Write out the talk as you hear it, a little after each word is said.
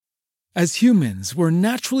As humans, we're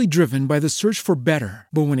naturally driven by the search for better.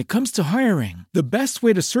 But when it comes to hiring, the best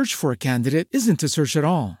way to search for a candidate isn't to search at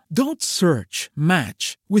all. Don't search,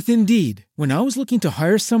 match with Indeed. When I was looking to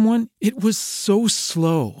hire someone, it was so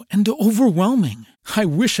slow and overwhelming. I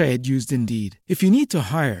wish I had used Indeed. If you need to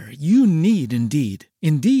hire, you need Indeed.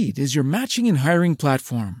 Indeed is your matching and hiring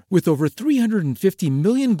platform with over 350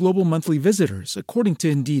 million global monthly visitors, according to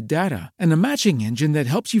Indeed data, and a matching engine that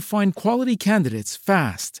helps you find quality candidates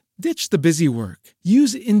fast. Ditch the busy work.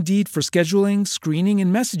 Use Indeed for scheduling, screening,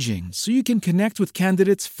 and messaging so you can connect with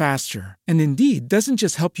candidates faster. And Indeed doesn't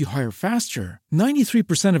just help you hire faster.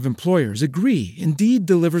 93% of employers agree Indeed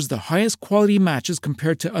delivers the highest quality matches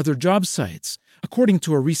compared to other job sites, according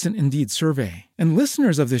to a recent Indeed survey. And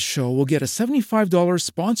listeners of this show will get a $75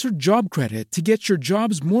 sponsored job credit to get your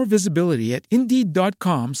jobs more visibility at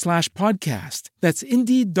Indeed.com/podcast. That's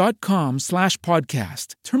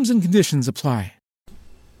Indeed.com/podcast. Terms and conditions apply.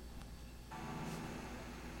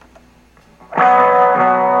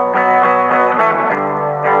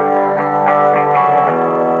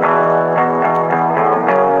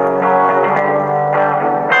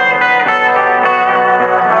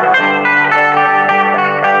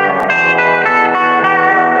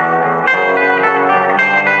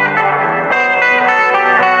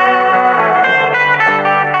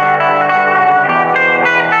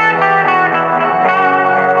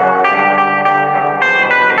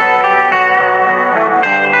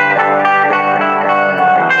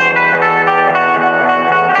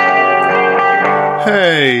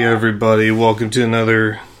 Hey everybody, welcome to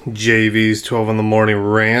another JV's 12 in the Morning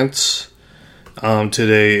Rants.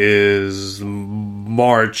 Today is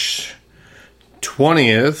March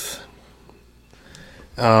 20th.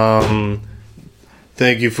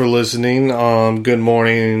 Thank you for listening. Good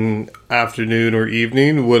morning, afternoon, or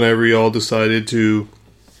evening, whenever y'all decided to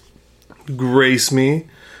grace me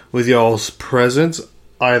with y'all's presence.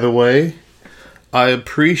 Either way, I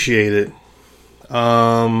appreciate it.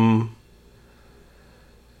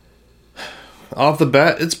 Off the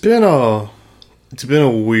bat, it's been a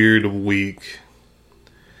weird week.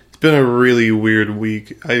 It's been a really weird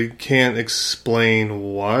week. I can't explain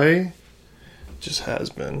why. It just has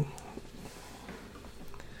been.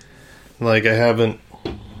 Like, I haven't,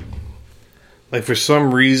 like, for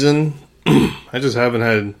some reason, I just haven't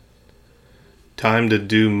had time to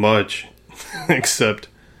do much, except,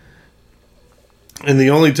 and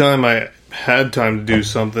the only time I had time to do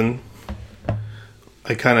something,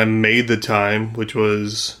 I kind of made the time, which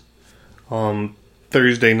was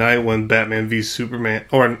Thursday night when Batman v Superman,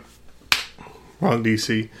 or wrong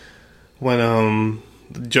DC, when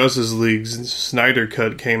the Justice League's Snyder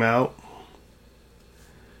Cut came out,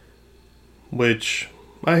 which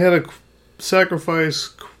I had to sacrifice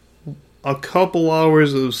a couple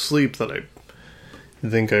hours of sleep that I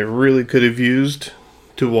think I really could have used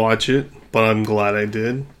to watch it, but I'm glad I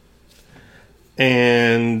did.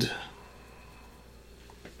 And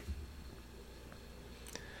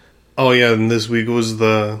oh yeah, and this week was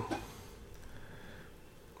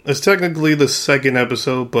it's technically the second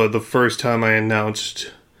episode, but the first time I announced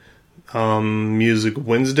Music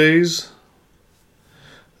Wednesdays.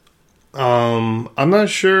 I'm not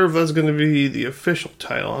sure if that's going to be the official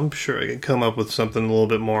title. I'm sure I can come up with something a little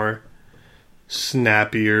bit more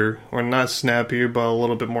snappier, or not snappier, but a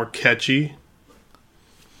little bit more catchy.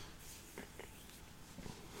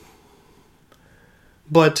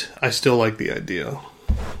 But I still like the idea.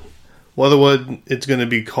 Whether what it's going to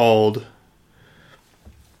be called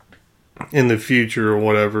in the future or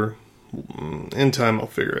whatever, in time I'll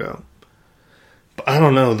figure it out. But I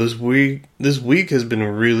don't know, this week has been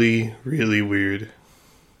really, really weird.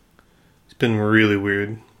 It's been really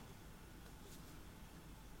weird.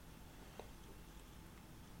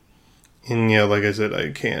 And yeah, like I said,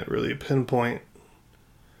 I can't really pinpoint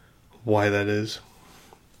why that is.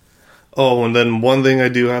 Oh, and then one thing I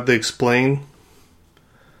do have to explain.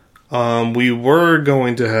 We were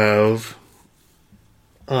going to have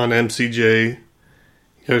on MCJ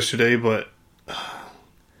yesterday, but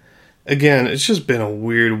again, it's just been a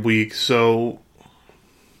weird week. So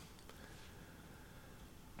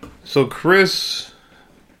Chris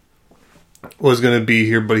was going to be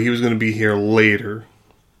here, but he was going to be here later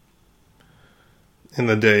in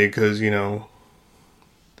the day because, you know,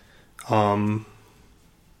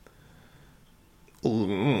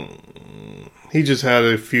 he just had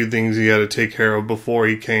a few things he had to take care of before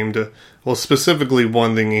he came to, well, specifically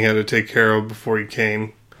one thing he had to take care of before he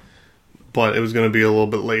came, but it was going to be a little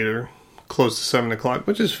bit later, close to 7 o'clock,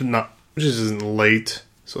 which isn't late,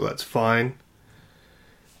 so that's fine.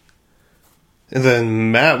 And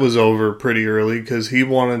then Matt was over pretty early because he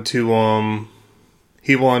wanted to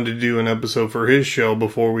he wanted to do an episode for his show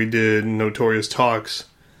before we did Notorious Talks,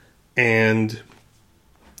 and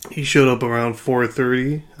he showed up around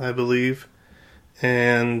 4:30, I believe,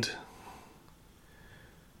 and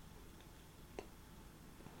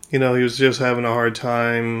he was just having a hard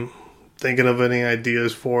time thinking of any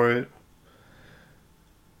ideas for it.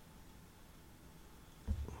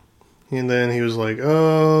 And then he was like,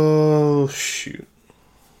 oh, shoot.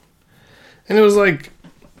 And it was like,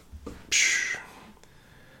 psh.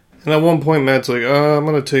 And at one point, Matt's like, I'm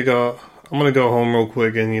going to go home real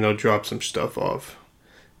quick and, drop some stuff off.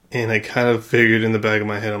 And I kind of figured in the back of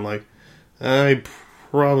my head, I'm like, I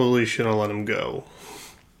probably shouldn't let him go.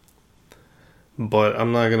 But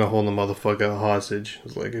I'm not going to hold the motherfucker hostage.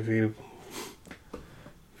 It's like, if he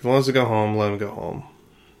wants to go home, let him go home.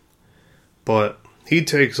 But he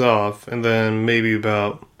takes off, and then maybe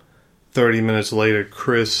about 30 minutes later,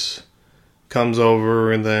 Chris comes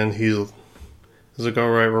over, and then he's like,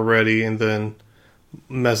 alright, we're ready, and then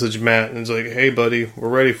message Matt, and he's like, hey buddy, we're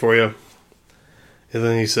ready for you. And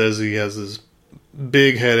then he says he has this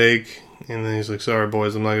big headache, and then he's like, sorry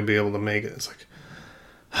boys, I'm not going to be able to make it. It's like,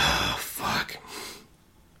 oh, fuck.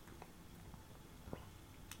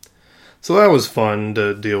 So that was fun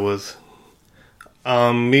to deal with.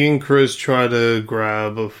 Me and Chris tried to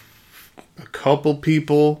grab a couple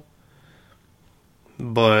people,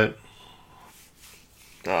 but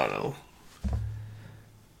I don't know.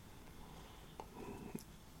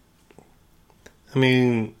 I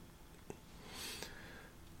mean,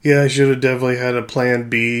 yeah, I should have definitely had a plan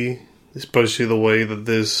B, especially the way that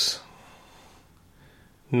this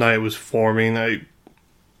night was forming.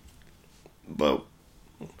 But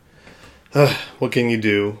what can you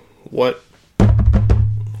do? What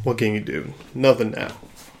can you do? Nothing now.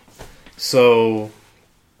 So,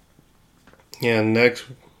 yeah, next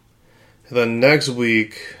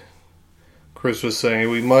week, Chris was saying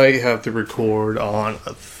we might have to record on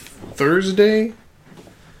a Thursday.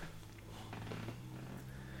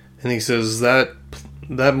 And he says that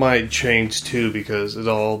might change too, because it's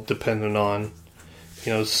all dependent on,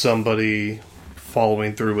 somebody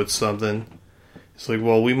following through with something. It's like,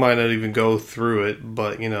 well, we might not even go through it,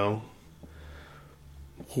 but,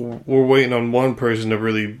 we're waiting on one person to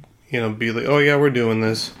really, be like, oh yeah, we're doing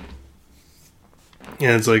this.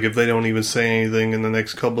 And it's like, if they don't even say anything in the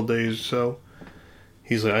next couple days or so,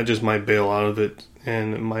 he's like, I just might bail out of it,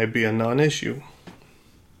 and it might be a non-issue.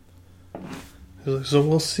 He's like, so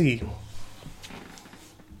we'll see.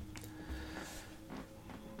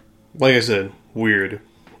 Like I said, weird.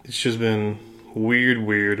 It's just been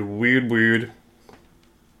weird.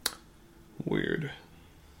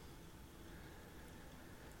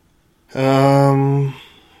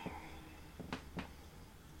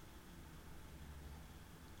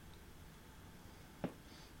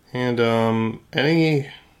 And any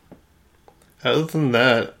other than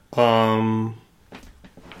that,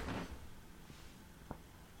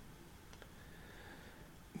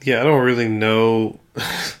 yeah, I don't really know.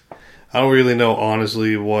 I don't really know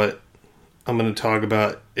honestly what I'm going to talk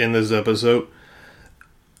about in this episode.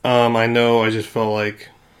 I know I just felt like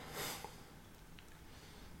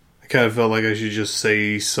I should just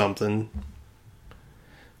say something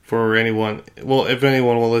for anyone. Well, if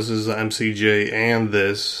anyone will listen to MCJ and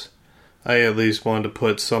this, I at least wanted to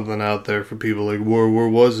put something out there for people. Like, where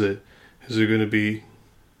was it? Is there going to be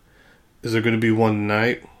one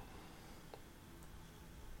night?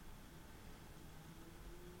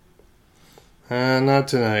 Not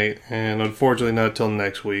tonight, and unfortunately not till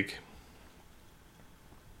next week.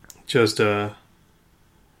 Just, I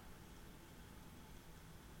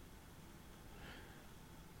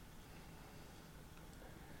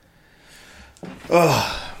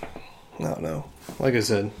don't know. Like I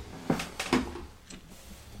said,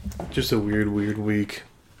 just a weird week.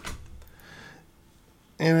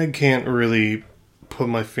 And I can't really put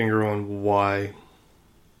my finger on why.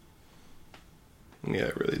 Yeah,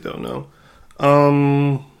 I really don't know.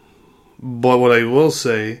 But what I will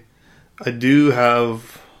say, I do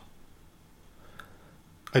have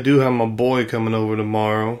my boy coming over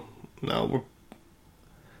tomorrow. Now,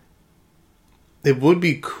 it would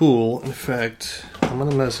be cool. In fact, I'm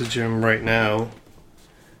going to message him right now.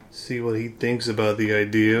 See what he thinks about the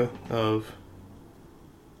idea of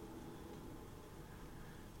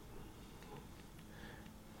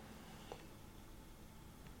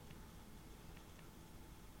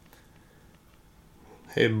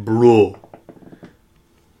hey bro,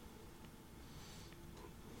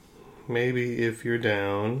 maybe if you're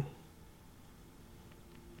down,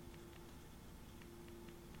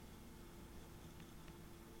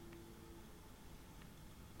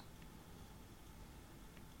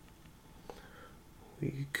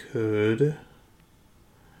 could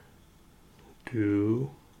do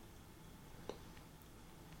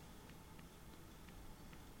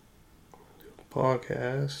a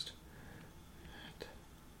podcast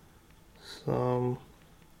some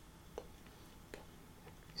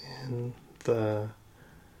in the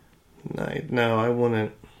night. No, I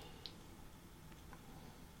wouldn't.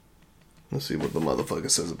 Let's see what the motherfucker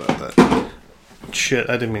says about that. Shit,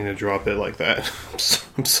 I didn't mean to drop it like that.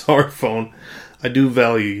 I'm sorry, phone. I do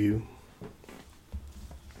value you.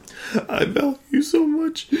 I value you so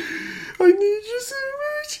much. I need you so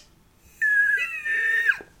much.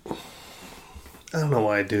 I don't know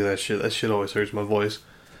why I do that shit. That shit always hurts my voice.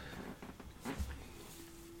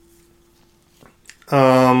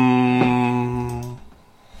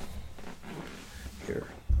 Here.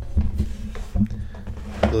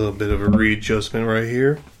 A little bit of a readjustment right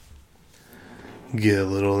here. Get a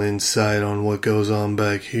little insight on what goes on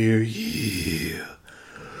back here. Yeah.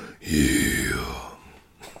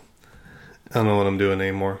 I don't know what I'm doing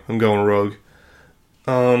anymore. I'm going rogue.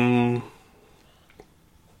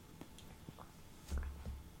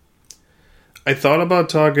 I thought about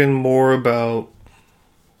talking more about...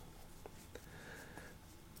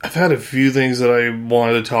 I've had a few things that I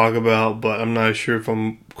wanted to talk about, but I'm not sure if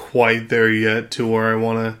I'm quite there yet to where I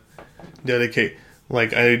want to dedicate.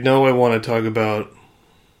 Like, I know I want to talk about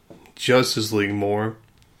Justice League more,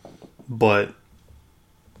 but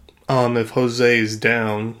if Jose is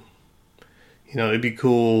down, you know, it'd be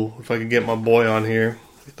cool if I could get my boy on here,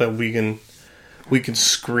 that we can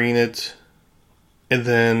screen it and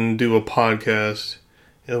then do a podcast,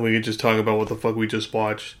 and we could just talk about what the fuck we just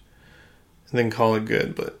watched and then call it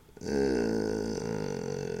good. But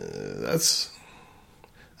that's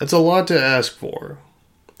a lot to ask for.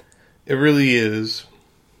 It really is.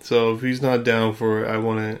 So if he's not down for it, I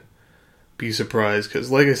wouldn't be surprised, because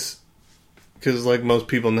like most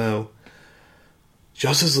people know,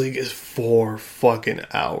 Justice League is 4 fucking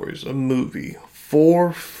hours a movie.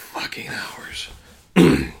 4 fucking hours.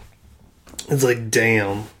 It's like,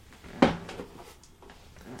 damn.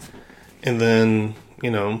 And then, you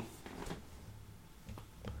know,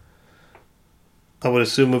 I would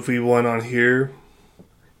assume if we went on here,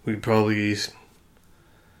 we would probably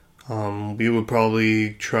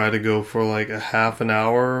try to go for like a half an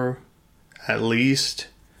hour at least.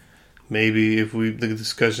 Maybe if the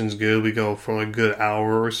discussion's good, we go for like a good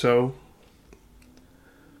hour or so.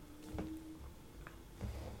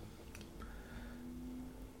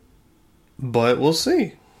 But we'll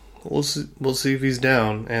see. We'll see if he's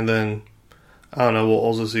down, and then I don't know. We'll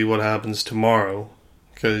also see what happens tomorrow,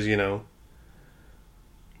 because, you know,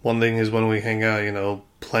 one thing is when we hang out, you know,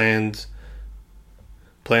 plans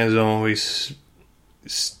don't always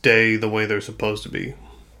stay the way they're supposed to be.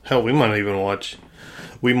 Hell, we might not even watch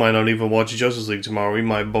Justice League tomorrow. We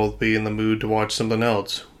might both be in the mood to watch something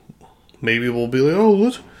else. Maybe we'll be like,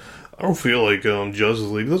 I don't feel like Justice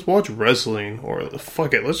League. Let's watch wrestling, or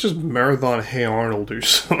fuck it, let's just marathon Hey Arnold or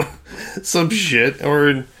some shit.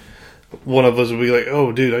 Or one of us will be like,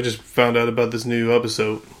 oh dude, I just found out about this new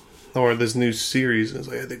episode or this new series. And it's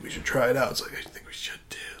like, I think we should try it out. It's like, I think we should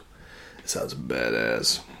too. It sounds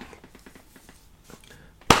badass.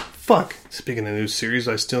 Fuck. Speaking of new series,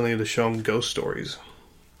 I still need to show them Ghost Stories.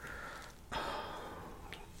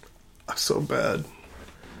 I'm so bad.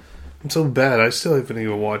 I still haven't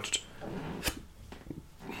even watched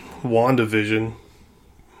WandaVision.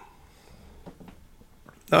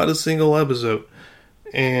 Not a single episode.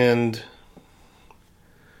 And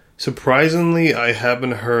surprisingly, I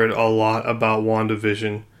haven't heard a lot about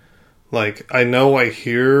WandaVision. Like, I know I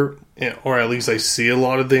hear, or at least I see a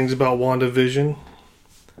lot of things about WandaVision,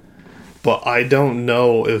 but I don't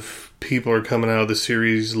know if people are coming out of the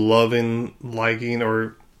series loving, liking,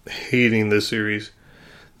 or hating the series.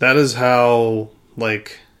 That is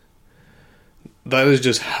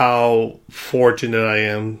just how fortunate I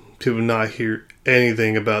am to not hear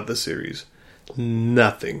anything about the series.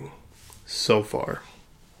 Nothing so far.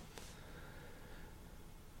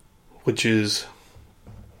 Which is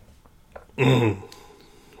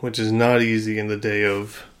not easy in the day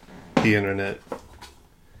of the internet.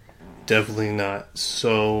 Definitely not.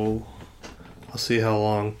 So I'll see how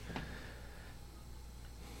long.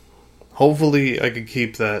 Hopefully I could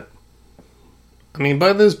keep that. I mean,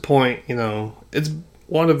 by this point, you know,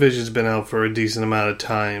 WandaVision's been out for a decent amount of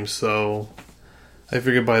time, so I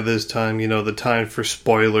figured by this time, you know, the time for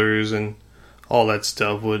spoilers and all that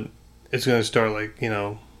stuff it's going to start, like, you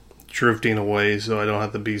know, drifting away, so I don't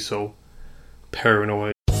have to be so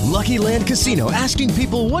paranoid. Lucky Land Casino, asking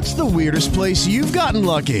people, what's the weirdest place you've gotten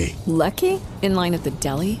lucky? Lucky? In line at the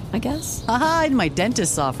deli, I guess? Aha, in my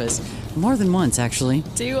dentist's office. More than once, actually.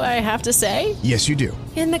 Do I have to say? Yes, you do.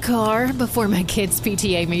 In the car before my kids'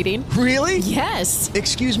 PTA meeting. Really? Yes.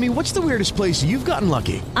 Excuse me, what's the weirdest place you've gotten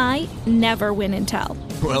lucky? I never win and tell.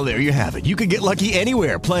 Well, there you have it. You can get lucky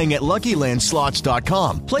anywhere, playing at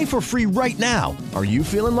LuckyLandSlots.com. Play for free right now. Are you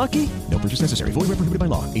feeling lucky? No purchase necessary. Void where prohibited by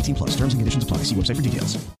law. 18 plus. Terms and conditions apply. See website for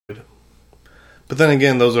details. But then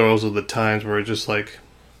again, those are also the times where it's just like,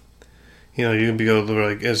 you know, you can go to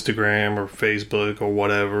like Instagram or Facebook or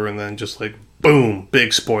whatever, and then just like, boom,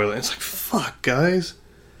 big spoiler. It's like, fuck, guys.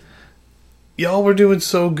 Y'all were doing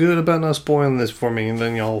so good about not spoiling this for me, and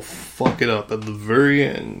then y'all fuck it up at the very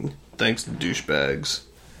end. Thanks to douchebags.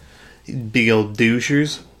 Big old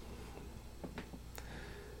douchers.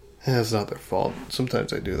 And it's not their fault.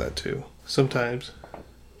 Sometimes I do that too. Sometimes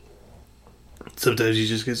you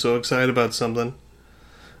just get so excited about something.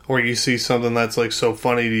 Or you see something that's like so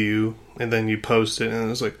funny to you, and then you post it, and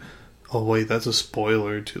it's like, oh wait, that's a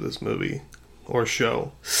spoiler to this movie or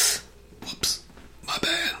show. Whoops. My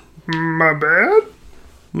bad. My bad?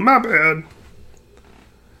 My bad.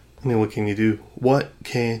 I mean, what can you do? What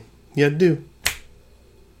can you do?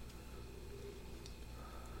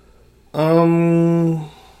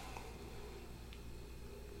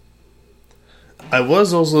 I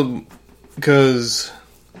was also, because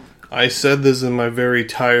I said this in my very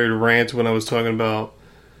tired rant when I was talking about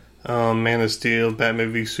Man of Steel,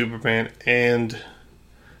 Batman v Superman, and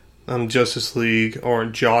Justice League, or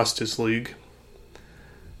Justice League,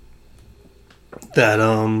 that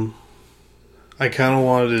I kind of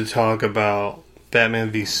wanted to talk about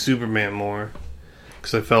Batman v Superman more,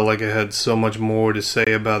 because I felt like I had so much more to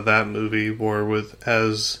say about that movie, where with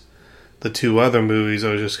as the two other movies,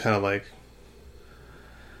 I was just kind of like,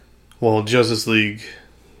 well, Justice League,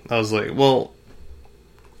 I was like, well,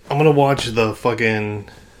 I'm gonna watch the fucking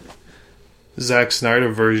Zack Snyder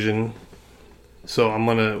version, so I'm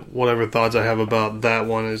gonna, whatever thoughts I have about that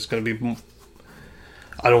one is gonna be,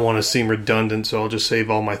 I don't want to seem redundant, so I'll just save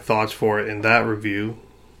all my thoughts for it in that review.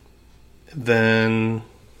 Then,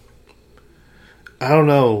 I don't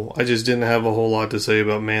know, I just didn't have a whole lot to say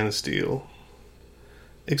about Man of Steel.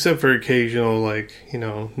 Except for occasional, like, you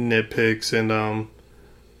know, nitpicks and,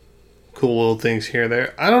 cool little things here and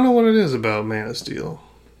there. I don't know what it is about Man of Steel.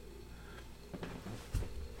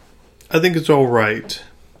 I think it's alright.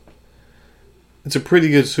 It's a pretty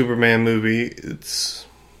good Superman movie. It's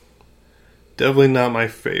definitely not my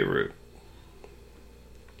favorite.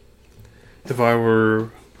 If I were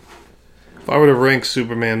to rank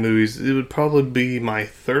Superman movies, it would probably be my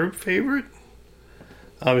third favorite.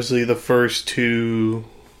 Obviously, the first two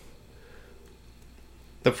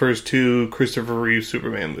Christopher Reeve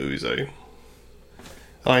Superman movies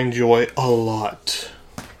I enjoy a lot,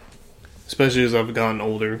 especially as I've gotten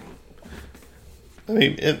older. I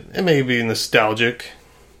mean, it may be nostalgic,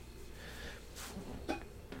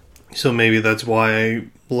 so maybe that's why I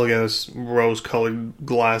look at it as rose-colored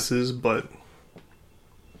glasses, but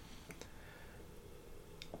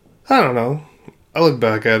I don't know. I look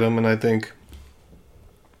back at them and I think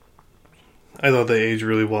I thought they aged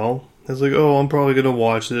really well. It's like, oh, I'm probably going to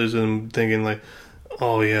watch this, and I'm thinking like,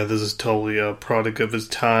 oh yeah, this is totally a product of its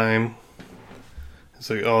time. It's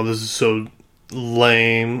like, oh, this is so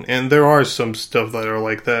lame. And there are some stuff that are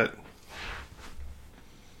like that.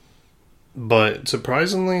 But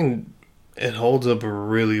surprisingly, it holds up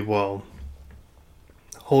really well.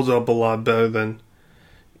 Holds up a lot better than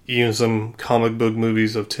even some comic book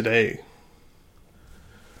movies of today.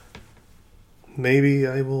 Maybe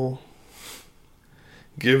I will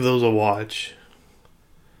give those a watch.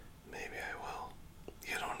 Maybe I will.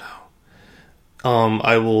 You don't know.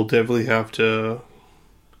 I will definitely have to,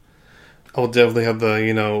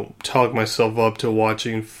 you know, talk myself up to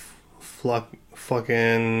watching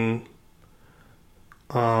fucking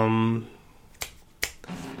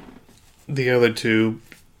the other two,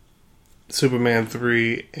 Superman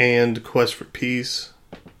 3 and Quest for Peace.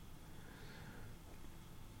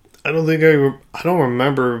 I don't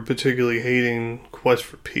remember particularly hating Quest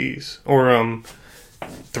for Peace. Or,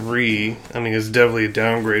 3. I mean, it's definitely a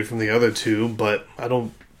downgrade from the other two, but I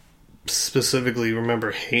don't specifically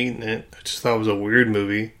remember hating it. I just thought it was a weird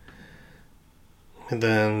movie. And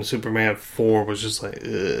then Superman 4 was just like,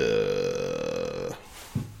 ugh.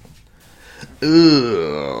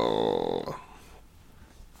 Ugh.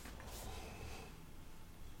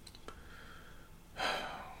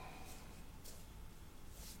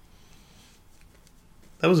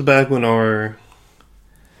 That was back when the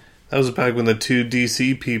two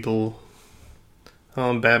DC people,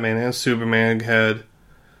 Batman and Superman, had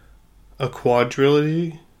a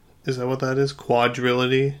quadrilogy. Is that what that is?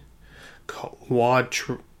 Quadrilogy?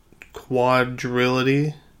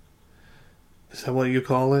 Quadrilogy? Is that what you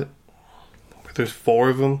call it? There's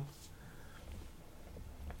 4 of them.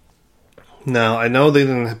 Now, I know they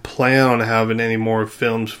didn't plan on having any more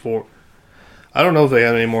films for... I don't know if they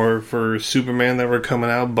had any more for Superman that were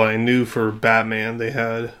coming out, but I knew for Batman they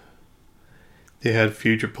had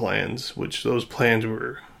future plans, which those plans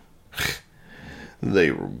were...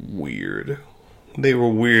 they were weird. They were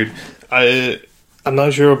weird. I'm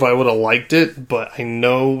not sure if I would have liked it, but I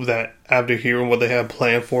know that after hearing what they had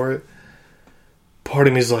planned for it, part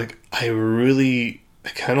of me is like, I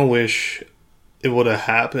kind of wish it would have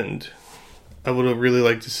happened. I would have really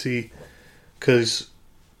liked to see, because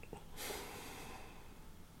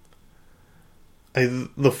the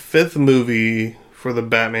 5th movie for the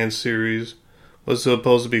Batman series was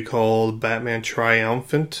supposed to be called Batman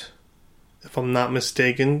Triumphant, if I'm not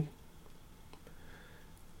mistaken.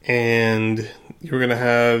 And you're going to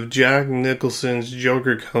have Jack Nicholson's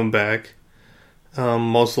Joker come back.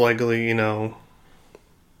 Most likely, coming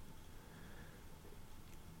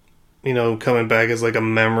back as like a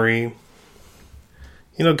memory.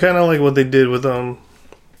 Kind of like what they did with,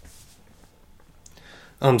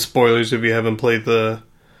 spoilers if you haven't played the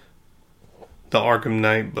Arkham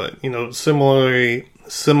Knight, but, similarly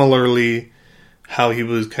how he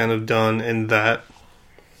was kind of done in that,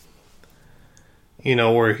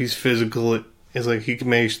 where he's physical, it's like he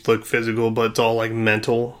may look physical, but it's all like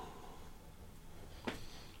mental.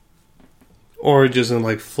 Or just in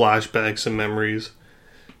like flashbacks and memories.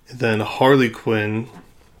 And then Harley Quinn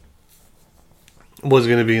was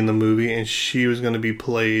going to be in the movie, and she was going to be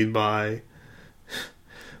played by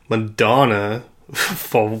Madonna,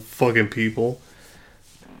 for fucking people.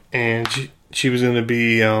 And she was going to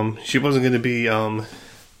be, she wasn't going to be,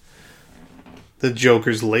 the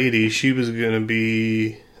Joker's lady. She was going to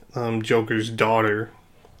be, Joker's daughter.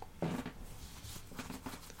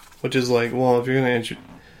 Which is like, well, if you're going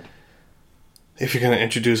to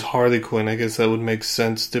introduce Harley Quinn, I guess that would make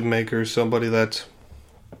sense to make her somebody that's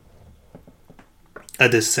a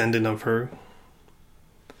descendant of her.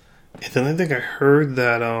 And then I think I heard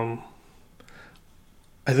that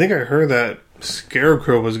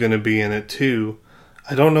Scarecrow was going to be in it too.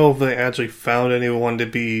 I don't know if they actually found anyone to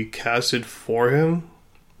be casted for him.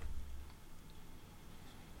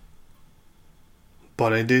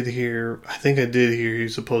 But I think I did hear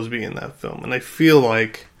he's supposed to be in that film. And I feel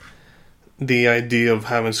like the idea of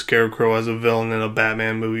having Scarecrow as a villain in a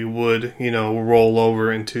Batman movie would, roll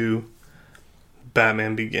over into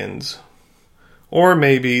Batman Begins. Or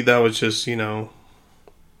maybe that was just, that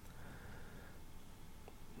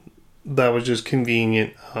was just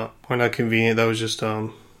convenient. Or not convenient, that was just,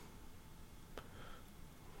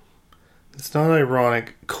 it's not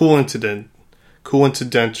ironic. Coincidental.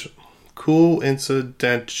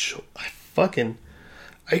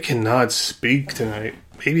 I cannot speak tonight.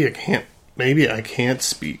 Maybe I can't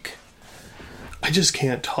speak. I just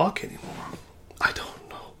can't talk anymore. I don't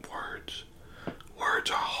know words.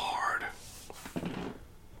 Words are hard.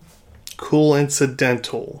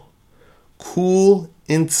 Coincidental.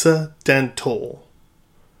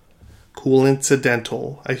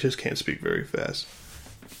 I just can't speak very fast.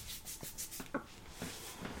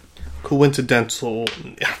 Coincidental.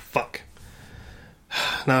 Yeah, fuck.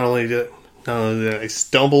 Not only did I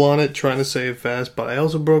stumble on it trying to say it fast, but I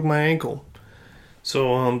also broke my ankle.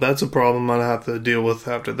 So that's a problem I'm going to have to deal with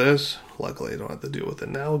after this. Luckily, I don't have to deal with it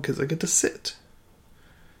now because I get to sit.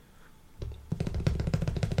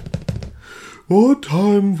 What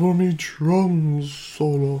time for me drum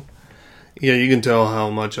solo? Yeah, you can tell how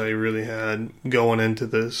much I really had going into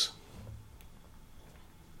this.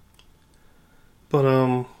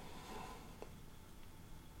 But,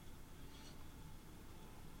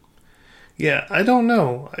 yeah, I don't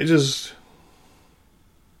know.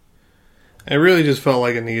 I really just felt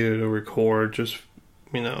like I needed to record, just,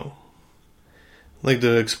 like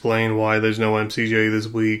to explain why there's no MCJ this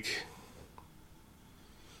week.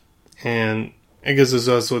 And I guess this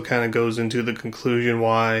also kind of goes into the conclusion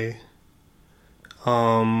why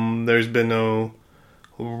there's been no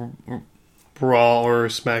Raw or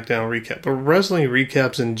SmackDown recap. But wrestling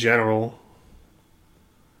recaps in general,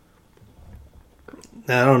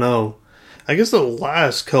 I don't know. I guess the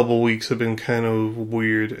last couple weeks have been kind of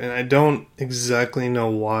weird, and I don't exactly know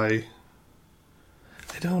why.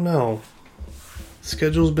 I don't know. The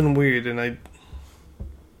schedule's been weird,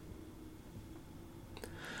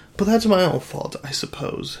 but that's my own fault, I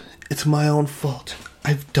suppose. It's my own fault.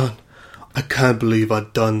 I can't believe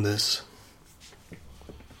I've done this.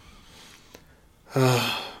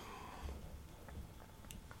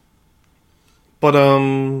 But,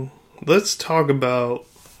 let's talk about...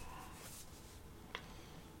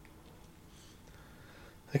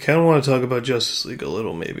 I kind of want to talk about Justice League a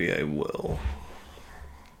little. Maybe I will.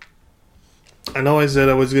 I know I said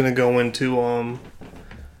I was going to go into,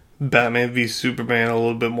 Batman v Superman a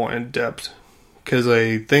little bit more in depth. Because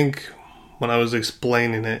I think when I was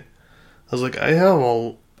explaining it, I was like,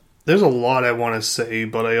 there's a lot I want to say,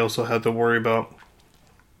 but I also have to worry about...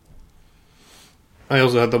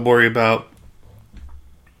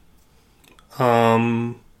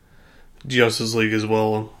 Justice League as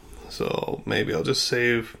well. So maybe I'll just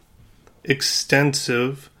save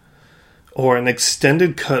extensive or an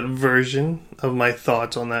extended cut version of my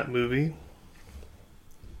thoughts on that movie,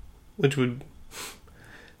 which would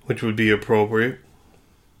be appropriate.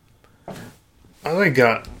 I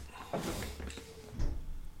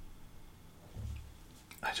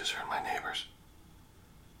just heard my neighbors.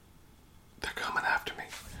 They're coming after me.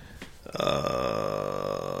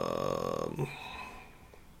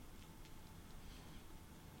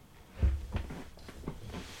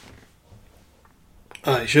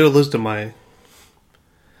 I should have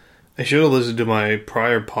listened to my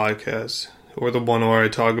prior podcast, or the one where I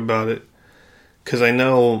talk about it, because I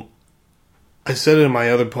know I said it in my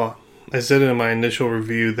initial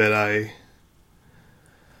review that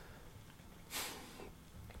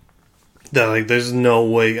there's no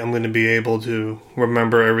way I'm going to be able to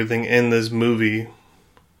remember everything in this movie.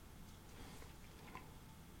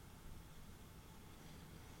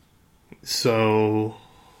 So,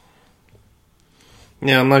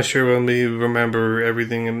 yeah, I'm not sure when we remember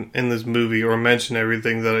everything in this movie or mention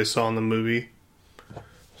everything that I saw in the movie.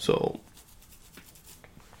 So,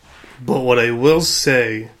 but what I will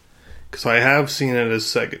say, because I have seen it a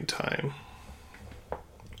second time.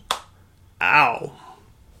 Ow.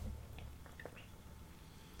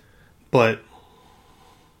 But,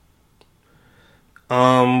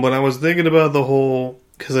 when I was thinking about the whole,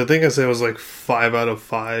 because I think I said it was like 5 out of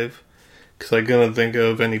 5, because I couldn't think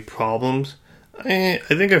of any problems. I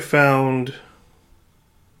think I found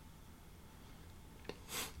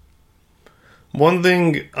one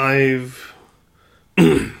thing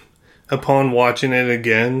upon watching it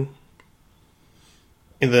again,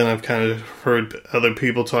 and then I've kind of heard other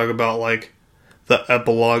people talk about, like, the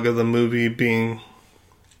epilogue of the movie being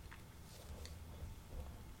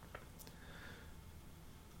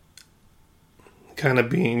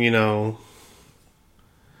you know,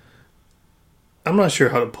 I'm not sure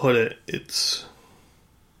how to put it.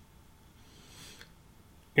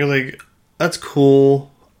 You're like, that's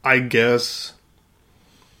cool, I guess.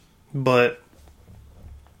 But,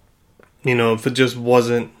 you know, if it just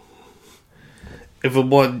wasn't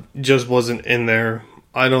in there,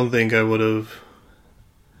 I don't think I'd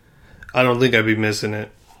be missing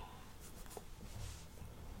it.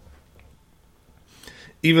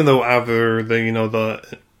 Even though after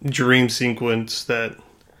the dream sequence that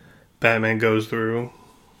Batman goes through,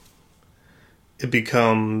 it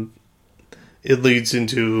leads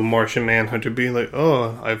into Martian Manhunter being like,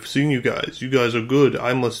 oh, I've seen you guys are good,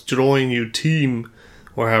 I must join you team,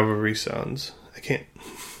 or however he sounds. I can't,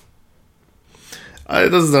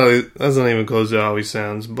 that's not even close to how he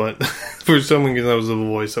sounds, but for some reason that was the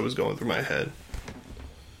voice that was going through my head.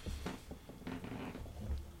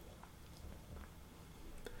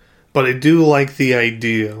 But I do like the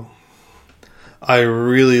idea. I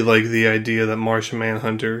really like the idea that Martian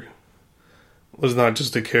Manhunter was not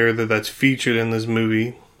just a character that's featured in this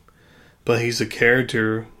movie, but he's a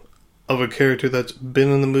character that's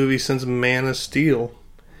been in the movie since Man of Steel.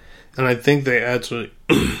 And I think they actually,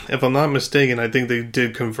 if I'm not mistaken, I think they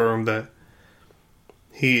did confirm that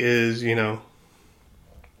he is,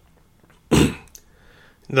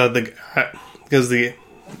 that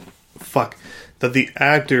the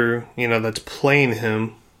actor, that's playing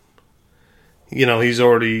him, he's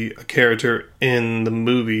already a character in the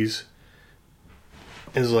movies.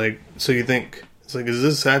 Is like, so you think, it's like, is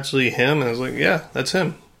this actually him? And I was like, yeah, that's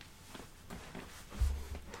him.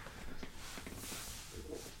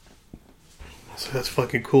 So that's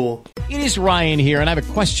fucking cool. It is Ryan here, and I have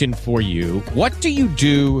a question for you. What do you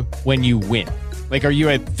do when you win? Like, are you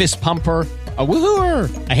a fist pumper, a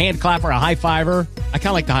woohooer, a hand clapper, a high fiver? I kind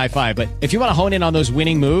of like the high five, but if you want to hone in on those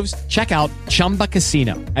winning moves, check out Chumba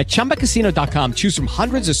Casino. At ChumbaCasino.com, choose from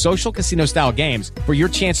hundreds of social casino-style games for your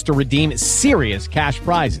chance to redeem serious cash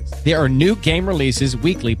prizes. There are new game releases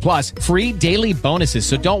weekly, plus free daily bonuses,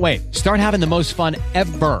 so don't wait. Start having the most fun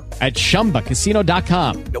ever at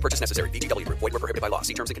ChumbaCasino.com. No purchase necessary. VGW. Void where prohibited by law.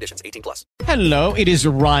 See terms and conditions. 18+. Hello, it is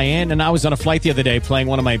Ryan, and I was on a flight the other day playing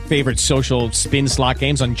one of my favorite social spin slot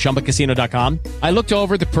games on ChumbaCasino.com. I looked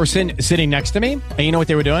over at the person sitting next to me, And you know what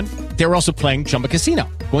they were doing? They were also playing Chumba Casino.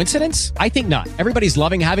 Coincidence? I think not. Everybody's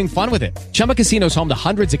loving having fun with it. Chumba Casino is home to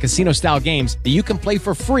hundreds of casino-style games that you can play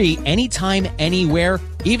for free anytime, anywhere,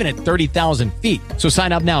 even at 30,000 feet. So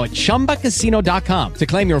sign up now at ChumbaCasino.com to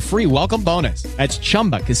claim your free welcome bonus. That's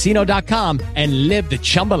ChumbaCasino.com and live the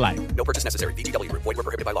Chumba life. No purchase necessary. VGW Group. Void where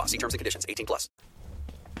prohibited by law. See terms and conditions. 18+.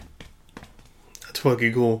 That's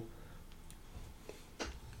fucking cool.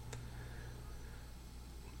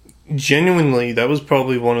 Genuinely, that was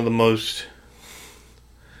probably one of my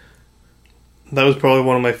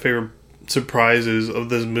favorite surprises of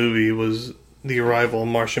this movie was the arrival of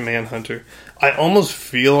Martian Manhunter. I almost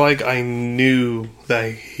feel like I knew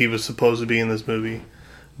that he was supposed to be in this movie,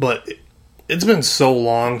 but it's been so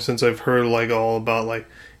long since I've heard like all about like,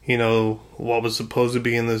 you know, what was supposed to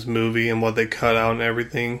be in this movie and what they cut out and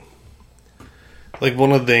everything. Like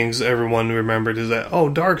one of the things everyone remembered is that, oh,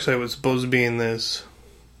 Darkseid was supposed to be in this.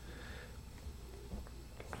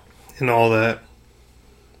 And all that.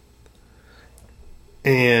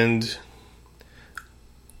 And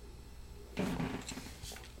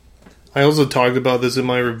I also talked about this in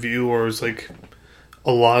my review where it's like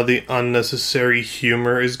a lot of the unnecessary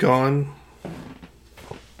humor is gone.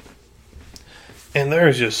 And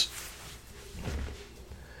there's just,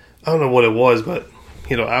 I don't know what it was, but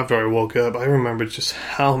you know, after I woke up, I remembered just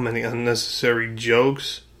how many unnecessary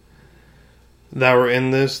jokes that were in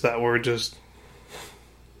this that were just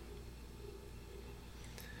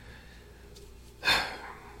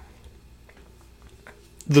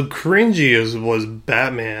the cringiest was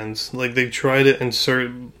Batman's. Like, they tried to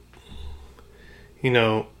insert, you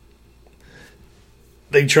know,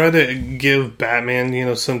 they tried to give Batman, you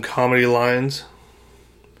know, some comedy lines.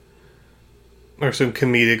 Or some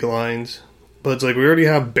comedic lines. But it's like, we already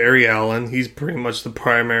have Barry Allen. He's pretty much the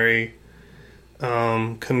primary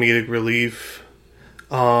comedic relief.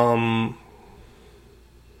 And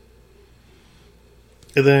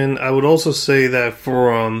then I would also say that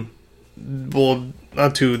for, well,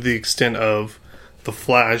 not to the extent of The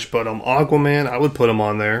Flash, but Aquaman, I would put him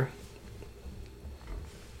on there.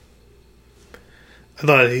 I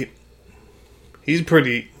thought he's got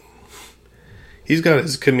his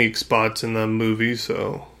comedic spots in the movie,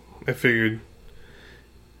 so I figured.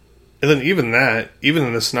 And then even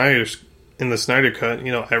in the Snyder Cut,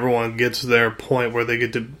 you know, everyone gets their point where they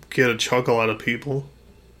get to get a chuckle out of people.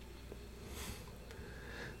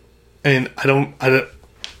 And I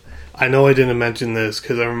know I didn't mention this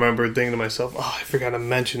because I remember thinking to myself, oh, I forgot to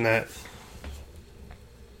mention that.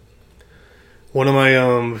 One of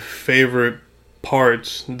my favorite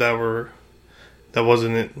parts that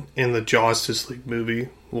wasn't in the Justice League movie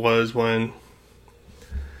was when,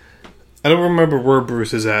 I don't remember where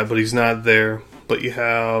Bruce is at, but he's not there. But you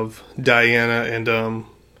have Diana and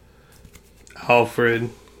Alfred,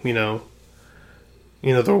 you know,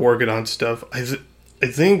 they're working on stuff. I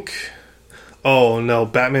think. Oh no,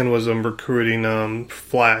 Batman was recruiting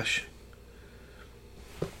Flash.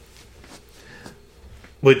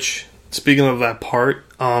 Which, speaking of that part,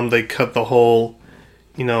 they cut the whole,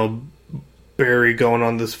 you know, Barry going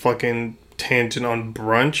on this fucking tangent on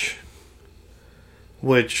brunch.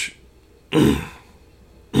 Which I'm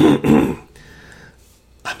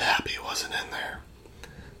happy it wasn't in there.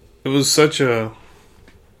 It was such a.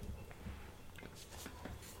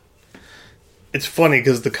 It's funny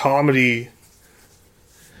because the comedy.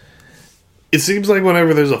 It seems like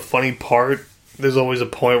whenever there's a funny part, there's always a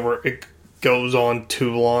point where it goes on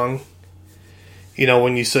too long. You know,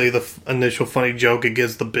 when you say the initial funny joke, it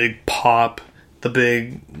gets the big pop, the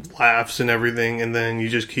big laughs and everything, and then you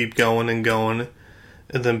just keep going and going,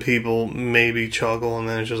 and then people maybe chuckle, and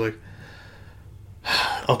then it's just like,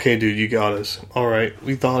 okay, dude, you got us. All right,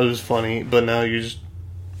 we thought it was funny, but now you're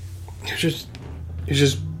just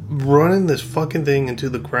running this fucking thing into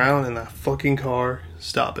the ground in that fucking car.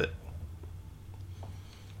 Stop it.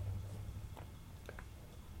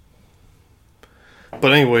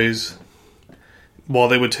 But anyways, while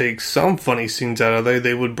they would take some funny scenes out of there,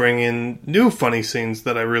 they would bring in new funny scenes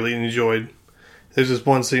that I really enjoyed. There's this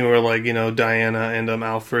one scene where, like, you know, Diana and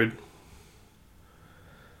Alfred,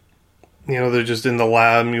 you know, they're just in the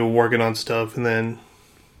lab, you're working on stuff, and then,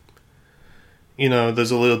 you know,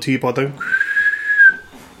 there's a little teapot there,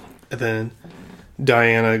 and then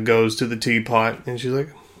Diana goes to the teapot, and she's like,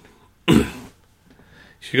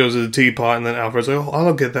 she goes to the teapot, and then Alfred's like, oh,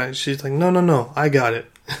 I'll get that. And she's like, no, I got it.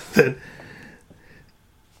 And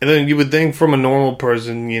then you would think from a normal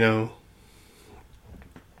person, you know,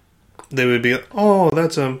 they would be like, oh,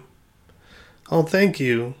 that's oh, thank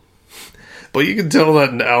you. But you can tell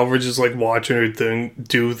that Alfred's just like watching her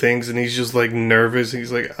do things, and he's just like nervous.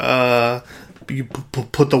 He's like, you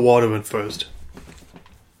put the water in first.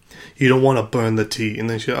 you don't want to burn the tea. And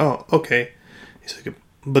then she, oh, okay. He's like,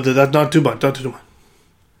 but that's not too much, not too much.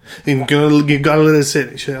 You gotta let it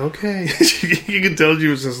sit. She's like, okay. You can tell she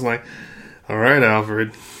was just like, all right,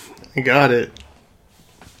 Alfred, I got it.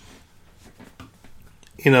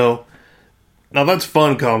 You know, now that's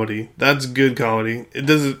fun comedy. That's good comedy. It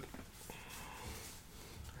doesn't.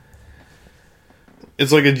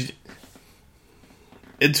 It's like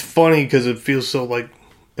it's funny because it feels so like,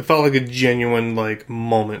 it felt like a genuine like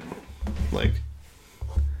moment. Like,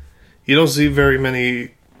 you don't see very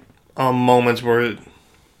many moments where you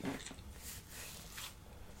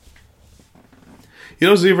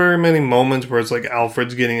don't see very many moments where it's like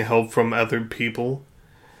Alfred's getting help from other people.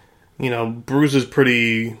 You know, Bruce is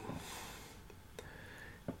pretty,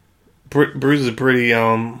 what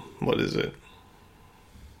is it?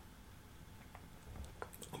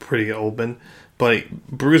 Pretty open. But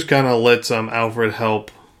Bruce kind of lets Alfred help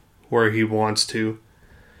where he wants to.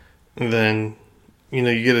 And then, you know,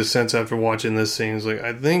 you get a sense after watching this scene, it's like,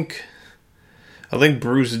 I think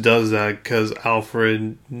Bruce does that because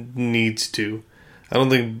Alfred needs to. I don't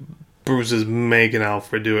think Bruce is making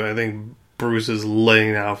Alfred do it. I think Bruce is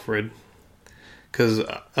letting Alfred. Because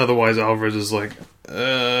otherwise Alfred's just like,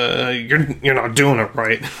 you're not doing it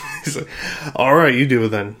right. He's like, alright, you do it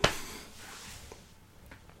then.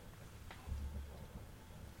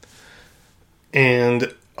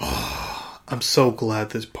 And I'm so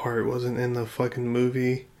glad this part wasn't in the fucking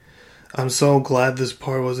movie. I'm so glad this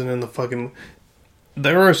part wasn't in the fucking...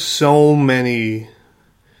 There are so many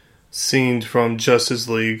scenes from Justice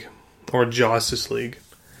League or Justice League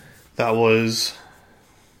that was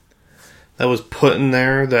put in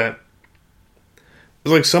there that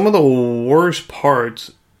was like some of the worst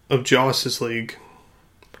parts of Justice League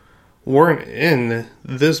weren't in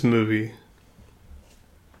this movie.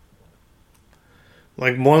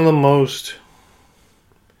 Like, one of the most...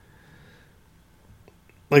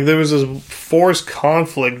 Like, there was this forced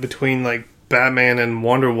conflict between, like, Batman and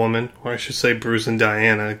Wonder Woman. Or I should say Bruce and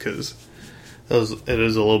Diana, because it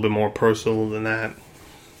is a little bit more personal than that.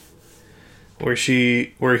 Where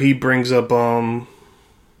he brings up, what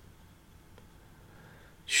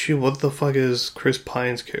the fuck is Chris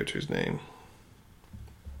Pine's character's name?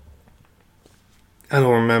 I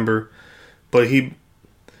don't remember. But he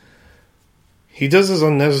does this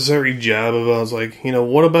unnecessary jab about, like, you know,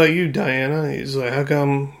 what about you, Diana? He's like, how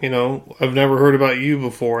come, you know, I've never heard about you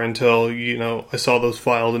before until, you know, I saw those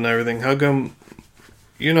files and everything. How come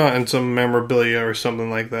you're not in some memorabilia or something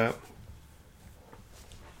like that?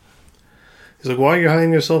 He's like, why are you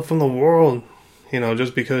hiding yourself from the world? You know,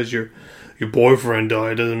 just because your boyfriend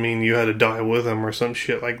died doesn't mean you had to die with him or some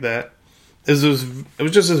shit like that. It was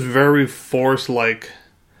just this very forced, like,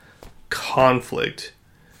 conflict.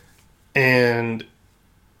 And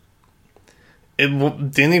it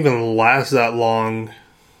didn't even last that long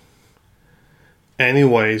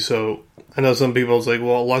anyway, so I know some people, it's like,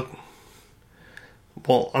 well,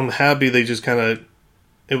 I'm happy they just kind of,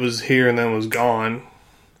 it was here and then was gone.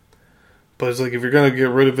 But it's like, if you're going to get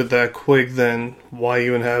rid of it that quick, then why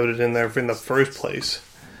even have it in there in the first place?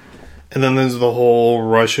 And then there's the whole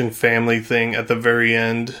Russian family thing at the very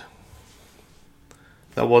end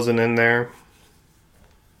that wasn't in there.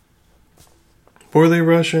 Were they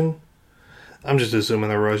Russian? I'm just assuming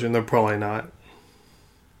they're Russian. They're probably not.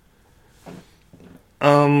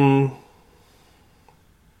 I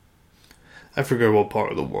forget what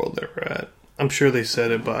part of the world they were at. I'm sure they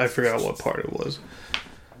said it, but I forgot what part it was.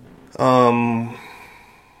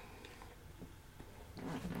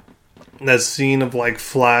 That scene of, like,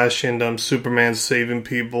 Flash and Superman saving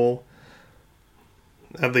people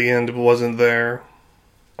at the end wasn't there.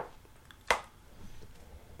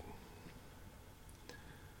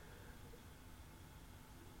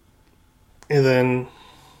 And then,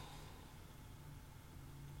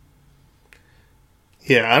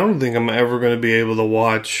 yeah, I don't think I'm ever going to be able to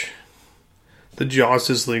watch the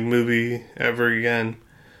Justice League movie ever again.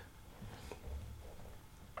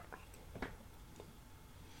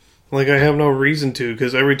 Like, I have no reason to,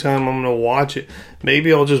 because every time I'm going to watch it,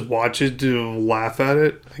 maybe I'll just watch it to laugh at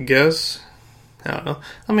it, I guess. I don't know.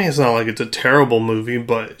 I mean, it's not like it's a terrible movie,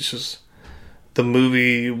 but it's just the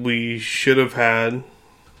movie we should have had.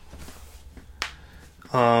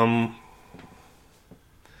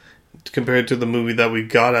 Compared to the movie that we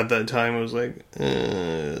got at that time, it was like,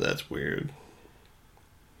 that's weird.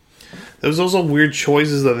 There was also weird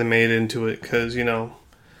choices that they made into it, because, you know,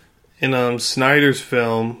 in Snyder's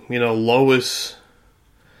film, you know, Lois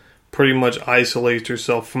pretty much isolates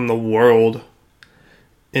herself from the world,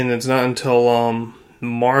 and it's not until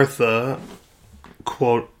Martha,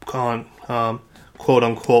 quote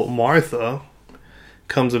unquote Martha,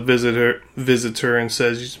 comes a visitor and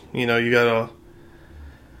says, you know, you gotta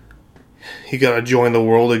join the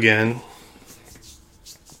world again.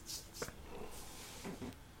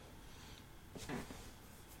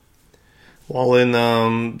 While in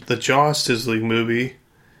the Justice League movie,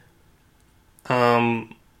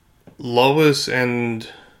 Lois and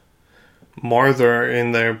Martha are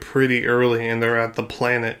in there pretty early, and they're at the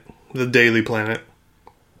planet, the Daily Planet.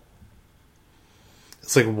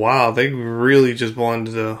 It's like, wow, they really just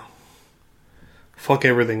wanted to fuck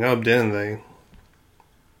everything up, didn't they?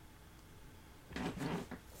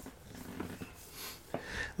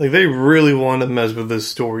 Like, they really wanted to mess with this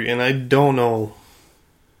story, and I don't know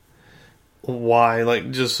why.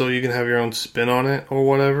 Like, just so you can have your own spin on it, or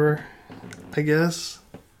whatever, I guess.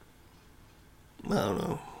 I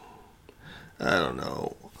don't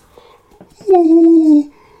know.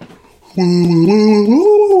 And,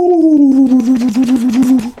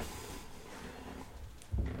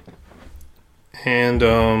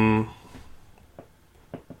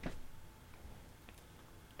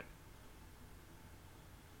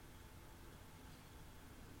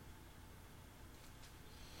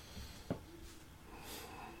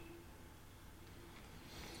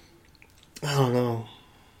 I don't know.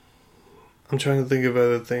 I'm trying to think of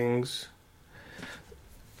other things.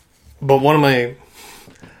 But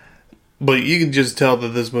you can just tell that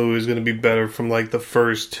this movie is going to be better from like the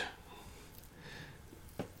first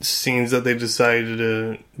scenes that they decided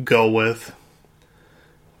to go with.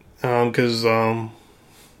 Because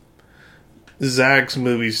Zach's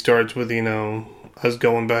movie starts with, you know, us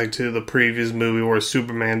going back to the previous movie where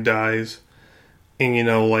Superman dies. And, you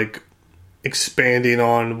know, like, expanding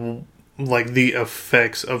on, like, the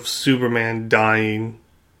effects of Superman dying.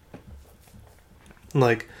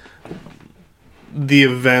 Like, the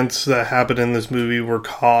events that happened in this movie were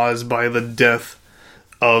caused by the death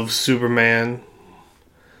of Superman.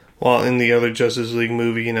 While in the other Justice League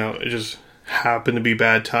movie, you know, it just happened to be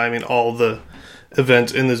bad timing. All the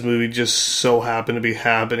events in this movie just so happen to be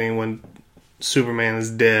happening when Superman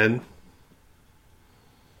is dead.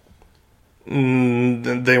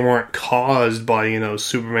 They weren't caused by, you know,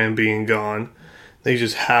 Superman being gone. They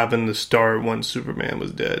just happened to start when Superman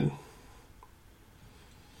was dead.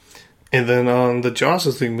 And then the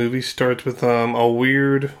Justice League movie starts with a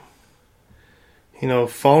weird, you know,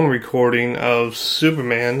 phone recording of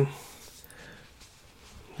Superman,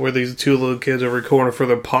 where these two little kids are recording for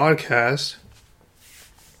their podcast.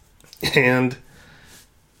 And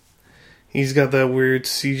he's got that weird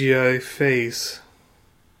CGI face.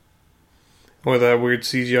 Or that weird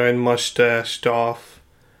CGI mustached off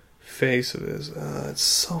face of his. It's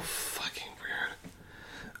so fucking weird.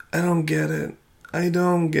 I don't get it. I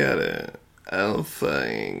don't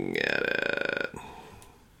fucking get it.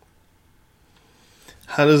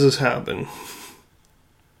 How does this happen?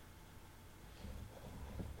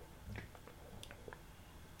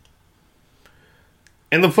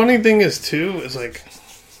 And the funny thing is, too, is like,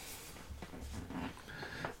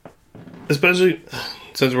 especially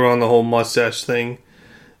since we're on the whole mustache thing,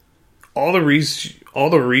 all the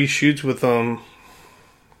reshoots with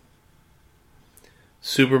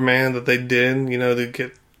Superman that they did, you know, to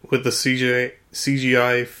get with the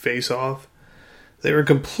CGI face off, they were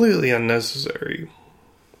completely unnecessary.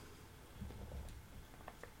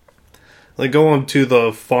 Like going to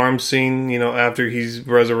the farm scene, you know, after he's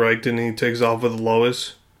resurrected and he takes off with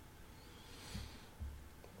Lois.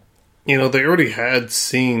 You know, they already had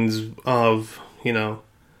scenes of, you know,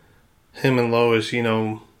 him and Lois, you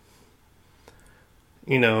know,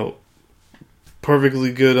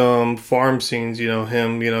 perfectly good farm scenes, you know,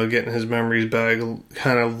 him, you know, getting his memories back,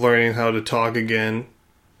 kind of learning how to talk again.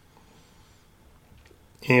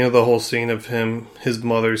 You know, the whole scene of him, his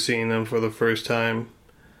mother seeing him for the first time.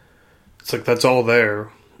 It's like, that's all there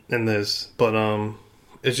in this, but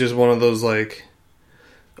it's just one of those like,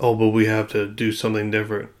 oh, but we have to do something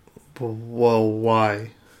different. Well,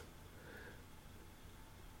 why?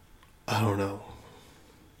 I don't know.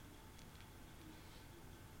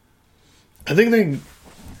 I think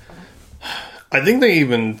they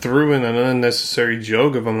even threw in an unnecessary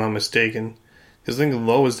joke, if I'm not mistaken. Because I think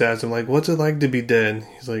Lois asked him, like, what's it like to be dead?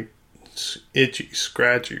 He's like, itchy,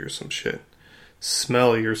 scratchy, or some shit.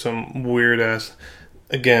 Smelly, or some weird ass.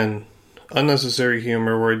 Again, unnecessary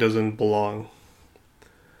humor where it doesn't belong.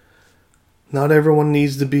 Not everyone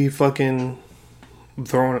needs to be fucking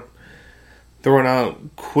throwing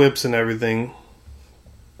out quips and everything.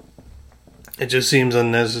 It just seems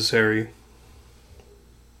unnecessary.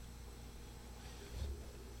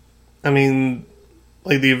 I mean,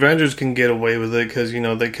 like, the Avengers can get away with it because, you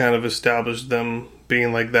know, they kind of established them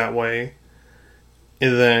being like that way.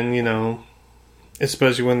 And then, you know,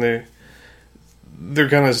 especially when they're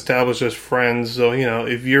kind of established as friends. So, you know,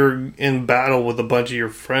 if you're in battle with a bunch of your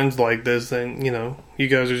friends like this, then, you know, you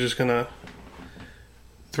guys are just gonna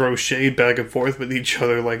throw shade back and forth with each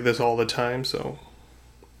other like this all the time. So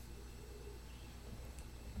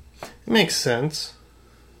it makes sense.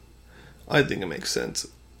 I think it makes sense.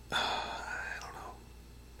 I don't know.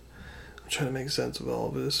 I'm trying to make sense of all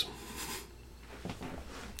of this.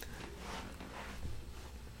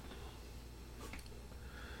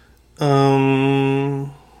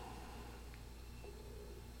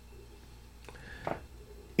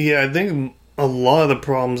 Yeah, I think a lot of the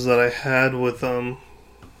problems that I had with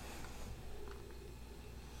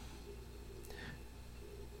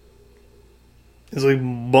is like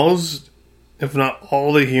most, if not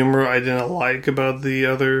all, the humor I didn't like about the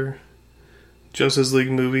other Justice League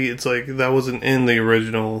movie. It's like that wasn't in the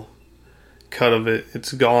original cut of it.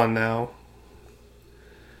 It's gone now.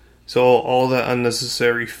 So all that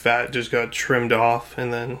unnecessary fat just got trimmed off,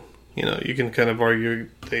 and then, you know, you can kind of argue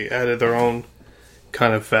they added their own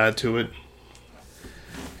kind of fat to it.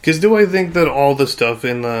 Because do I think that all the stuff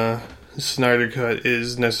in the Snyder Cut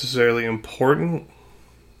is necessarily important?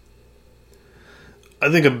 I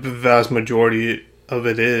think a vast majority of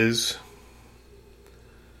it is.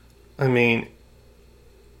 I mean,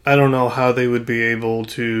 I don't know how they would be able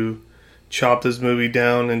to chop this movie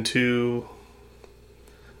down into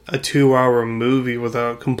a 2-hour movie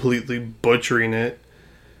without completely butchering it.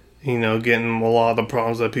 You know, getting a lot of the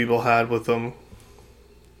problems that people had with them.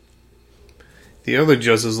 The other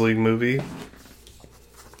Justice League movie,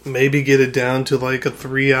 maybe get it down to like a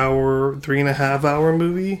 3.5 hour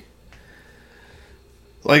movie.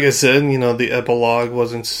 Like I said, you know, the epilogue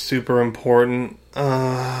wasn't super important.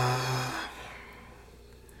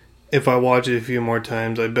 If I watch it a few more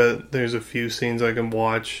times, I bet there's a few scenes I can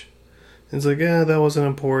watch. It's like, yeah, that wasn't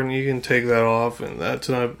important. You can take that off, and that's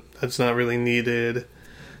not really needed.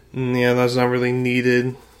 And yeah, that's not really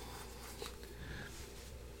needed.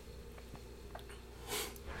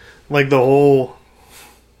 Like the whole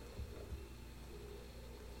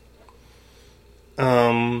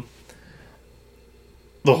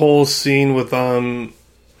scene with when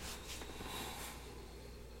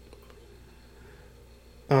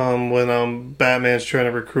Batman's trying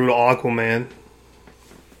to recruit Aquaman.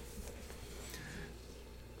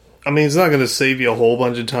 I mean, it's not going to save you a whole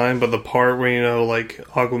bunch of time, but the part where, you know, like,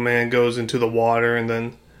 Aquaman goes into the water and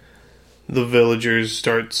then the villagers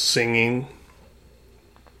start singing.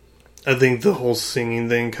 I think the whole singing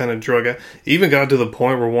thing kind of drug out. Even got to the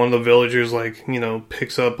point where one of the villagers, like, you know,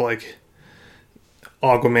 picks up, like,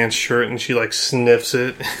 Aquaman's shirt and she, like, sniffs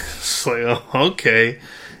it. It's like, oh, okay.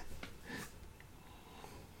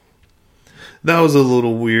 That was a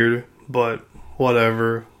little weird, but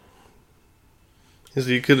whatever. Because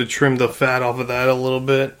you could have trimmed the fat off of that a little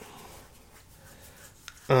bit.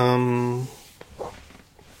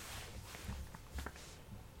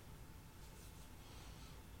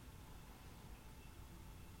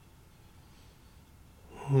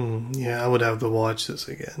 Yeah, I would have to watch this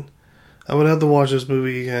again. I would have to watch this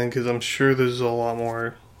movie again because I'm sure there's a lot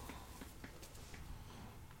more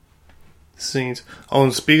scenes. Oh,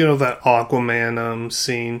 and speaking of that Aquaman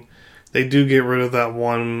scene, they do get rid of that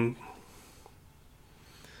one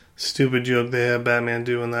stupid joke they had Batman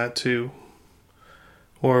doing that too.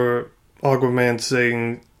 Or Aquaman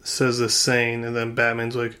says a saying, and then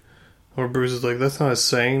Batman's like, or Bruce is like, that's not a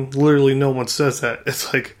saying. Literally no one says that.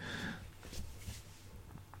 It's like,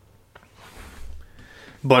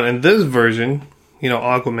 but in this version, you know,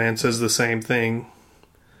 Aquaman says the same thing.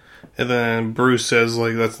 And then Bruce says,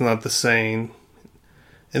 like, that's not the saying.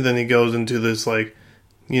 And then he goes into this, like,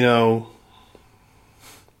 you know,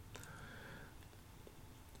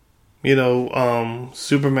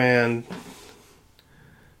 Superman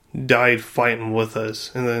died fighting with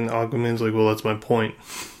us. And then Aquaman's like, well, that's my point.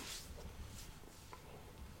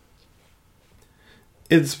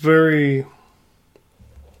 It's very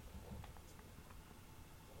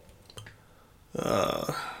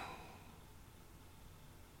but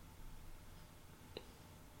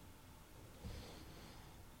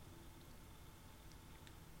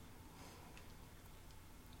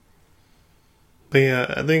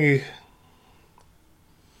yeah, I think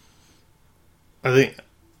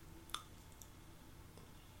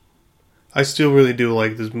I still really do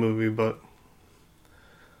like this movie, but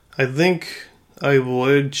I think I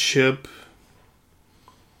would chip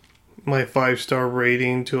my 5-star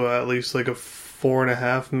rating to at least like a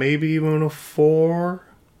 4.5, maybe even a 4.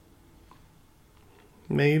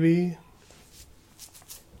 Maybe.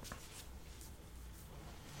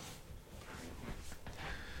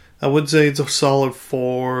 I would say it's a solid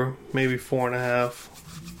 4, maybe 4.5.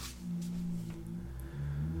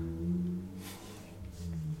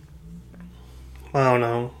 I don't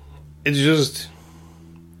know. It's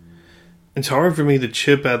hard for me to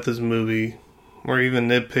chip at this movie or even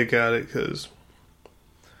nitpick at it because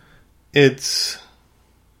this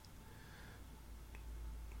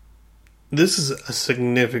is a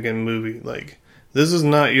significant movie. Like, this is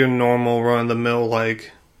not your normal run-of-the-mill,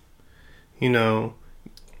 like, you know,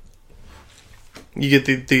 you get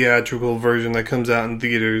the theatrical version that comes out in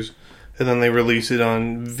theaters and then they release it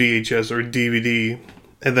on VHS or DVD,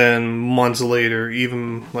 and then months later,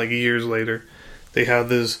 even like years later, they have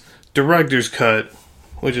this director's cut,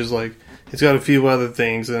 which is like, it's got a few other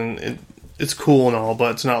things and it's cool and all,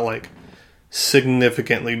 but it's not like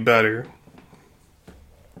significantly better.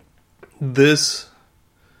 This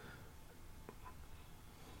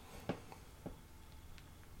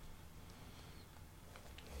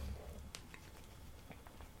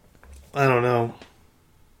I don't know.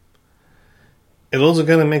 It also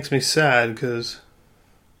kind of makes me sad because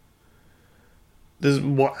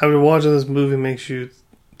after watching this movie makes you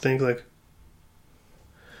think like,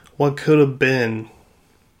 what could have been?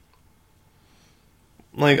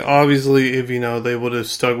 Like, obviously, if they would have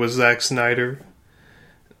stuck with Zack Snyder,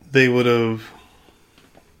 they would have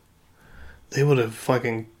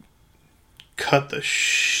fucking cut the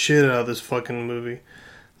shit out of this fucking movie.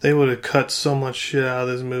 They would have cut so much shit out of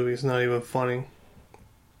this movie, it's not even funny.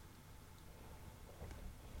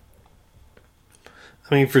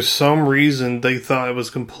 I mean, for some reason, they thought it was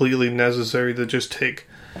completely necessary to just take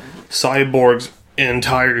Cyborg's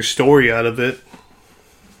entire story out of it.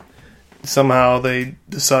 Somehow they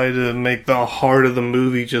decided to make the heart of the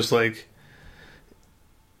movie just like,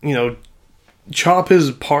 chop his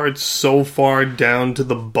parts so far down to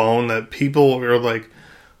the bone that people are like,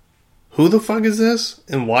 who the fuck is this?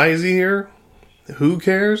 And why is he here? Who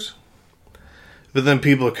cares? But then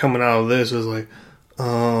people are coming out of this as like,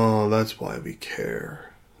 oh, that's why we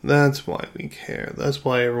care. That's why we care. That's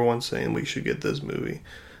why everyone's saying we should get this movie.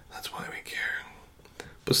 That's why we care.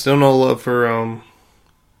 But still no love for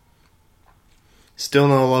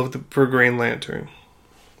Green Lantern.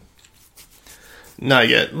 Not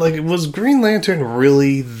yet. Like, was Green Lantern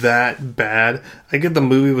really that bad? I get the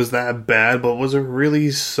movie was that bad, but was it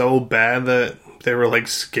really so bad that they were, like,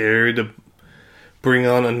 scared to bring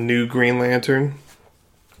on a new Green Lantern?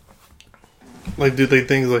 Like, did they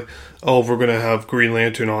think, like, oh, if we're gonna have Green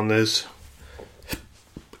Lantern on this,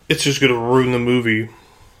 it's just gonna ruin the movie?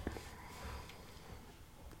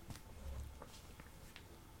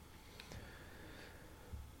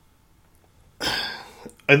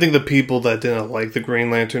 I think the people that didn't like the Green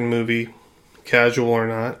Lantern movie, casual or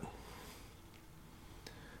not,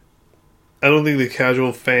 I don't think the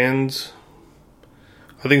casual fans,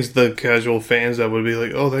 I think it's the casual fans that would be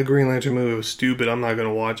like, oh, that Green Lantern movie was stupid, I'm not going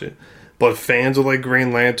to watch it. But fans of like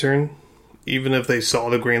Green Lantern, even if they saw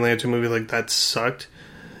the Green Lantern movie like that sucked,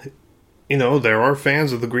 there are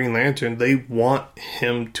fans of the Green Lantern, they want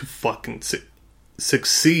him to fucking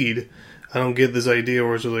succeed. I don't get this idea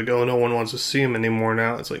where it's just like, oh, no one wants to see him anymore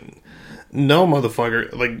now. It's like, no,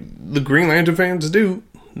 motherfucker. Like, the Green Lantern fans do.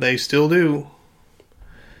 They still do.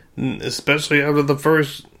 Especially after the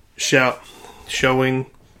first showing,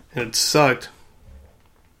 and it sucked.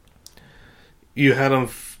 You had him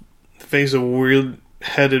face a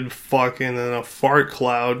weird-headed fucking in a fart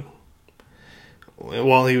cloud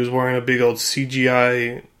while he was wearing a big old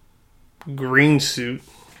CGI green suit.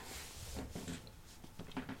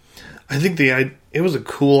 I think it was a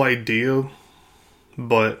cool idea,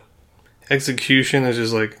 but execution is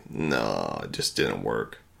just like, no, it just didn't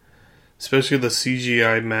work. Especially the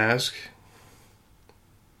CGI mask.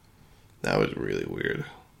 That was really weird.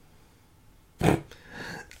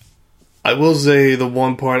 I will say the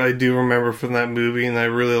one part I do remember from that movie, and I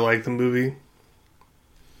really like the movie,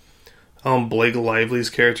 Blake Lively's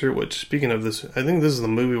character, which, speaking of this, I think this is the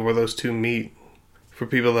movie where those two meet. For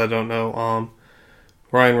people that don't know,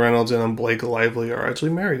 Ryan Reynolds and Blake Lively are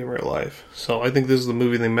actually married in real life. So I think this is the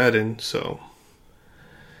movie they met in. So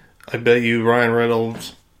I bet you Ryan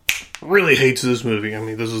Reynolds really hates this movie. I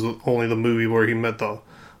mean, this is only the movie where he met the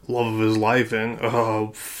love of his life in.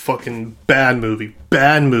 Oh, fucking bad movie.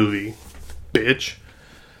 Bad movie. Bitch.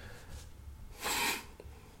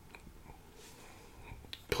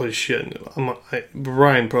 Play shit.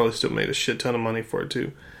 Ryan probably still made a shit ton of money for it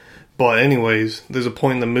too. But anyways, there's a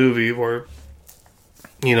point in the movie where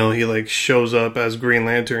he like shows up as Green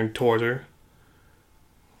Lantern towards her.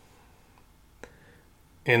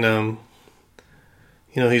 And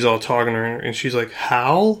he's all talking to her and she's like,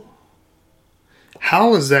 Hal?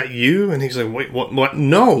 Hal, is that you? And he's like, wait, what?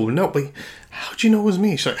 No, wait, how'd you know it was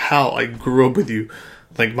me? She's like, Hal, I grew up with you,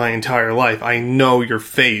 like, my entire life. I know your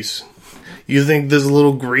face. You think this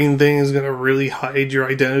little green thing is gonna really hide your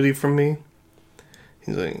identity from me?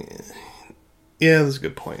 He's like, yeah, that's a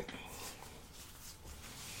good point.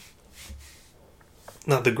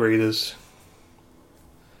 Not the greatest.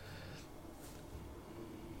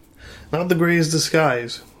 Not the greatest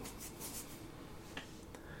disguise.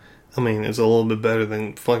 I mean, it's a little bit better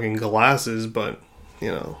than fucking glasses, but, you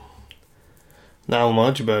know, not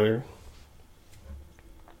much better.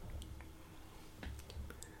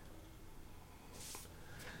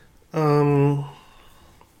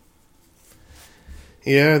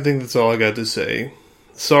 Yeah, I think that's all I got to say.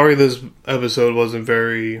 Sorry this episode wasn't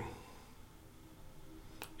very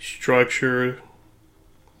structured.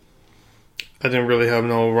 I didn't really have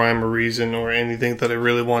no rhyme or reason or anything that I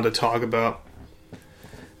really wanted to talk about.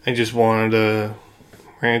 I just wanted to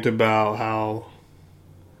rant about how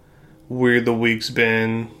weird the week's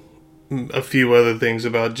been. A few other things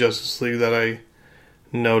about Justice League that I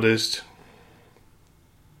noticed.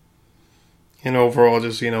 And overall,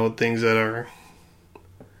 just, you know, things that are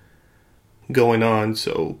going on.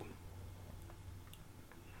 So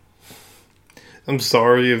I'm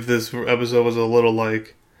sorry if this episode was a little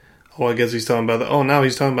like, oh, I guess he's talking about that. Oh, now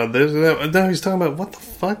he's talking about this. Now he's talking about what the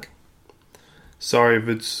fuck? Sorry if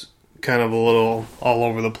it's kind of a little all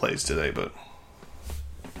over the place today, but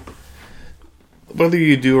whether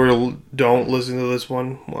you do or don't listen to this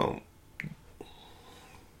one, well,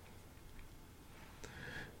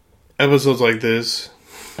 episodes like this,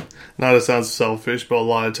 not to sound selfish, but a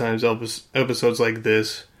lot of times episodes like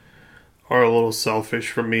this are a little selfish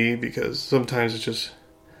for me because sometimes it's just,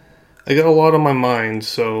 I got a lot on my mind,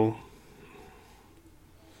 so,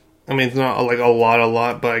 I mean, it's not like a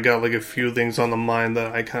lot, but I got like a few things on the mind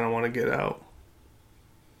that I kind of want to get out.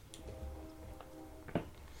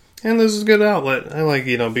 And this is a good outlet. I like,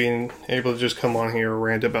 you know, being able to just come on here and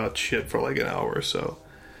rant about shit for like an hour or so.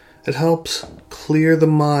 It helps clear the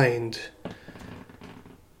mind.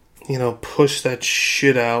 You know, push that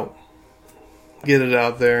shit out. Get it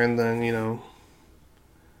out there and then, you know,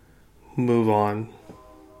 move on.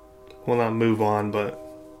 Well, not move on, but,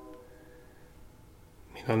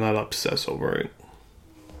 you know, not obsess over it.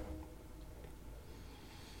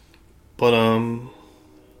 But,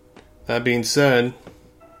 that being said,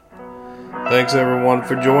 thanks everyone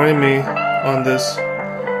for joining me on this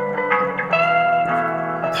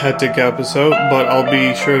hectic episode, but I'll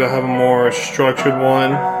be sure to have a more structured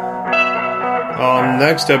one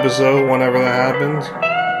next episode, whenever that happens.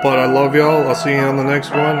 But I love y'all. I'll see you on the next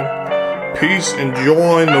one. Peace and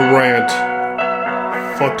join the rant.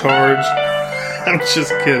 Fucktards. I'm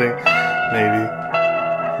just kidding. Maybe.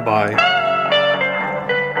 Bye.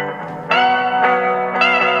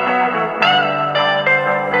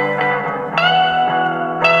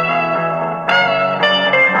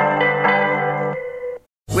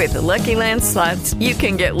 With the Lucky Land Slots, you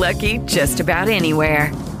can get lucky just about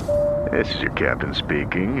anywhere. This is your captain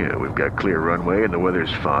speaking. We've got clear runway and the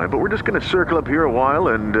weather's fine, but we're just going to circle up here a while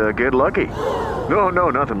and get lucky. No,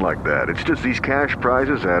 nothing like that. It's just these cash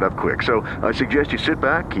prizes add up quick. So I suggest you sit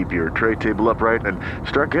back, keep your tray table upright, and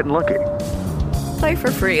start getting lucky. Play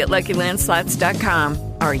for free at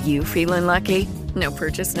LuckyLandSlots.com. Are you feeling lucky? No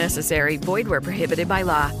purchase necessary. Void where prohibited by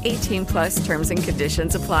law. 18+ terms and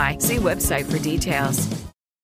conditions apply. See website for details.